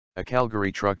A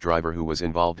Calgary truck driver who was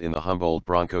involved in the Humboldt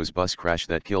Broncos bus crash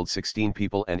that killed 16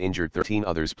 people and injured 13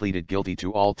 others pleaded guilty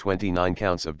to all 29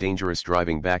 counts of dangerous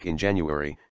driving back in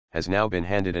January, has now been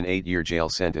handed an 8-year jail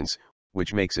sentence,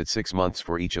 which makes it 6 months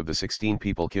for each of the 16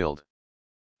 people killed.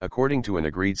 According to an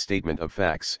agreed statement of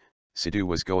facts, Sidhu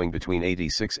was going between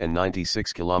 86 and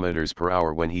 96 km per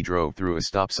hour when he drove through a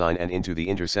stop sign and into the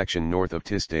intersection north of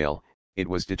Tisdale. It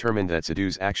was determined that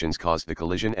Sidhu's actions caused the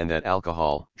collision and that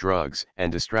alcohol, drugs, and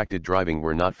distracted driving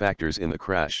were not factors in the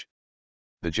crash.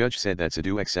 The judge said that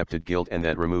Sidhu accepted guilt and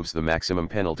that removes the maximum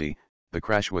penalty. The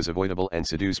crash was avoidable and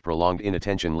Sidhu's prolonged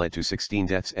inattention led to 16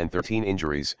 deaths and 13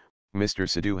 injuries. Mr.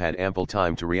 Sidhu had ample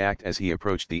time to react as he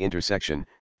approached the intersection,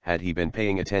 had he been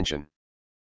paying attention.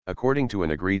 According to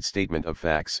an agreed statement of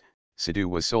facts, Sidhu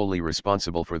was solely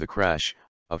responsible for the crash.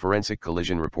 A forensic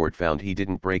collision report found he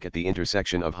didn't brake at the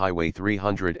intersection of Highway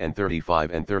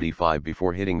 335 and 35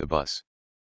 before hitting the bus.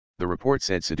 The report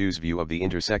said Sidhu's view of the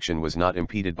intersection was not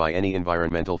impeded by any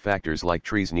environmental factors like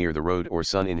trees near the road or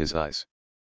sun in his eyes.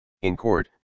 In court,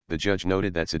 the judge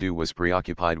noted that Sidhu was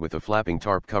preoccupied with a flapping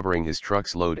tarp covering his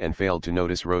truck's load and failed to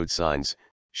notice road signs.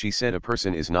 She said a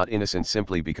person is not innocent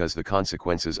simply because the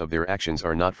consequences of their actions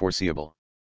are not foreseeable.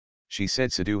 She said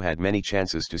Sidhu had many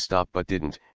chances to stop but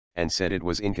didn't, and said it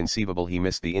was inconceivable he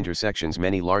missed the intersection's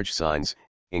many large signs,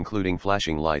 including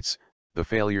flashing lights. The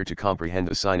failure to comprehend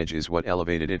the signage is what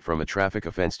elevated it from a traffic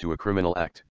offense to a criminal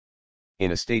act.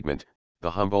 In a statement,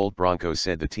 the Humboldt Broncos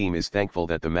said the team is thankful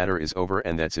that the matter is over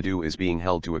and that Sidhu is being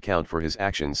held to account for his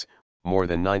actions. More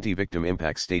than 90 victim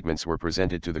impact statements were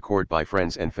presented to the court by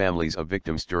friends and families of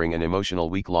victims during an emotional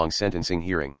week-long sentencing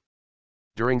hearing.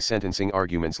 During sentencing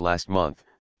arguments last month,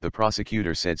 the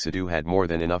prosecutor said Sidhu had more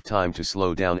than enough time to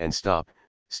slow down and stop,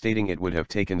 stating it would have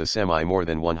taken the semi more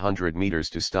than 100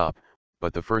 meters to stop,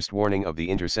 but the first warning of the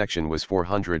intersection was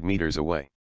 400 meters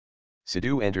away.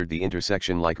 Sidhu entered the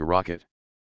intersection like a rocket.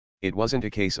 It wasn't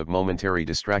a case of momentary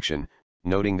distraction,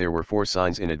 noting there were 4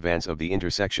 signs in advance of the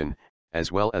intersection,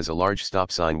 as well as a large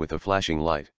stop sign with a flashing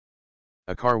light.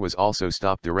 A car was also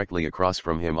stopped directly across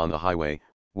from him on the highway,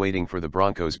 waiting for the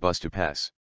Broncos bus to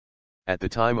pass. At the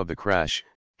time of the crash,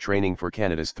 training for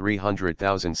Canada's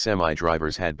 300,000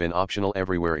 semi-drivers had been optional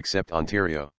everywhere except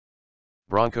Ontario.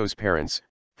 Broncos parents,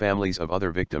 families of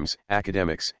other victims,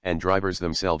 academics, and drivers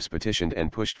themselves petitioned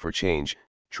and pushed for change.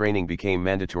 Training became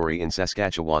mandatory in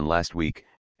Saskatchewan last week,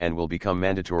 and will become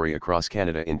mandatory across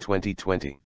Canada in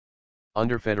 2020.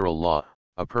 Under federal law,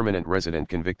 a permanent resident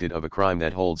convicted of a crime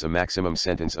that holds a maximum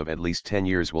sentence of at least 10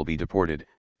 years will be deported.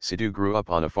 Sidhu grew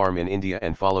up on a farm in India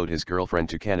and followed his girlfriend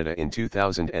to Canada in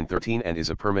 2013 and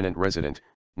is a permanent resident,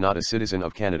 not a citizen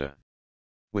of Canada.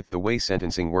 With the way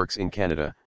sentencing works in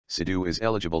Canada, Sidhu is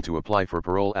eligible to apply for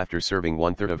parole after serving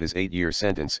 1/3 of his 8-year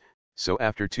sentence, so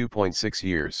after 2.6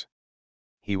 years.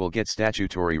 He will get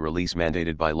statutory release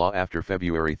mandated by law after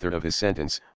February 3rd of his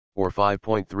sentence, or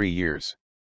 5.3 years.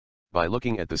 By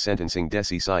looking at the sentencing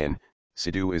decision,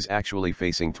 Sidhu is actually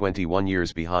facing 21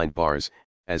 years behind bars,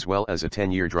 as well as a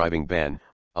 10-year driving ban,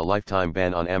 a lifetime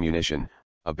ban on ammunition,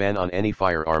 a ban on any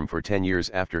firearm for 10 years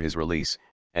after his release,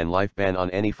 and life ban on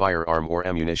any firearm or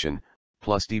ammunition,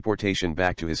 plus deportation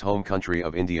back to his home country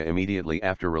of India immediately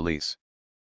after release.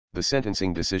 The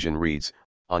sentencing decision reads,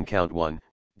 on count 1,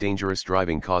 dangerous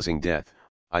driving causing death,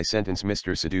 I sentence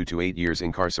Mr. Sidhu to 8 years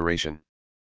incarceration.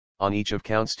 On each of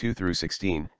counts 2 through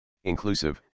 16,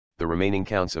 inclusive, the remaining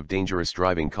counts of dangerous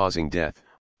driving causing death,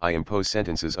 I impose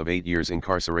sentences of 8 years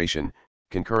incarceration,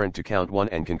 concurrent to count 1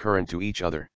 and concurrent to each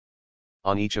other.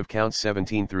 On each of counts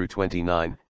 17 through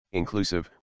 29, inclusive,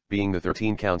 being the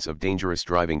 13 counts of dangerous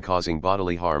driving causing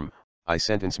bodily harm, I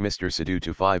sentence Mr. Sidhu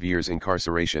to 5 years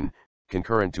incarceration,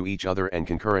 concurrent to each other and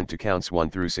concurrent to counts 1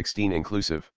 through 16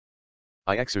 inclusive.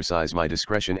 I exercise my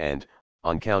discretion and,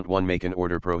 on count 1 make an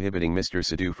order prohibiting Mr.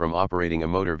 Sidhu from operating a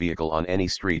motor vehicle on any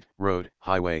street, road,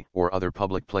 highway, or other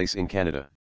public place in Canada.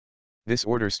 This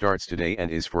order starts today and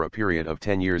is for a period of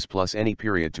 10 years plus any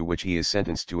period to which he is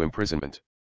sentenced to imprisonment.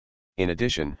 In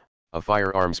addition, a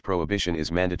firearms prohibition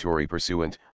is mandatory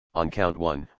pursuant, on count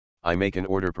 1, I make an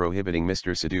order prohibiting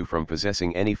Mr. Sidhu from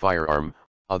possessing any firearm,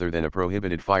 other than a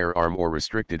prohibited firearm or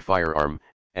restricted firearm,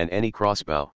 and any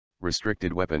crossbow,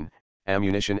 restricted weapon,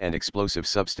 ammunition and explosive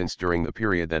substance during the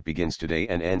period that begins today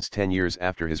and ends 10 years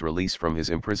after his release from his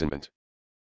imprisonment.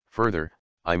 Further,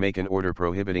 I make an order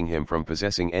prohibiting him from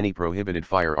possessing any prohibited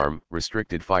firearm,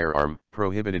 restricted firearm,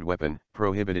 prohibited weapon,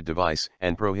 prohibited device,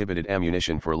 and prohibited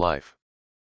ammunition for life.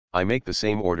 I make the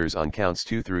same orders on counts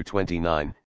 2 through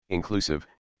 29, inclusive,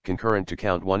 concurrent to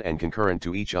count 1 and concurrent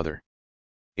to each other.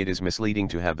 It is misleading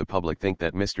to have the public think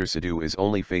that Mr. Sidhu is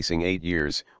only facing 8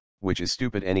 years, which is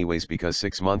stupid anyways because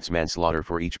 6 months manslaughter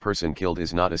for each person killed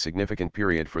is not a significant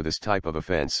period for this type of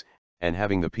offense, and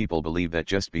having the people believe that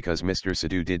just because Mr.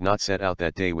 Sadu did not set out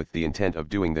that day with the intent of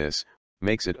doing this,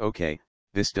 makes it okay.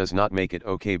 This does not make it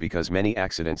okay because many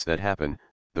accidents that happen,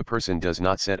 the person does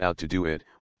not set out to do it,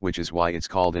 which is why it's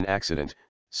called an accident.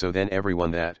 So then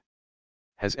everyone that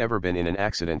has ever been in an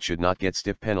accident should not get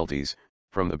stiff penalties,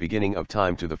 from the beginning of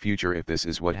time to the future if this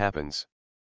is what happens.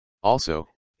 Also,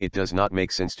 it does not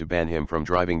make sense to ban him from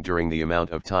driving during the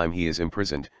amount of time he is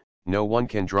imprisoned. No one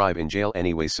can drive in jail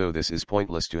anyway, so this is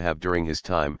pointless to have during his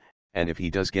time, and if he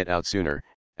does get out sooner,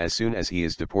 as soon as he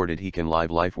is deported he can live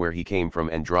life where he came from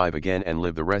and drive again and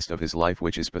live the rest of his life,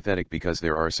 which is pathetic because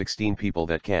there are 16 people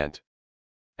that can't.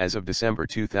 As of December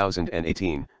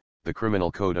 2018, the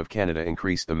Criminal Code of Canada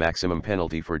increased the maximum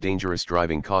penalty for dangerous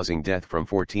driving causing death from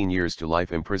 14 years to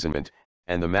life imprisonment,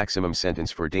 and the maximum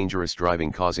sentence for dangerous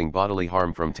driving causing bodily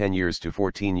harm from 10 years to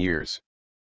 14 years.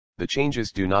 The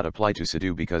changes do not apply to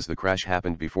Sadu because the crash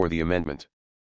happened before the amendment.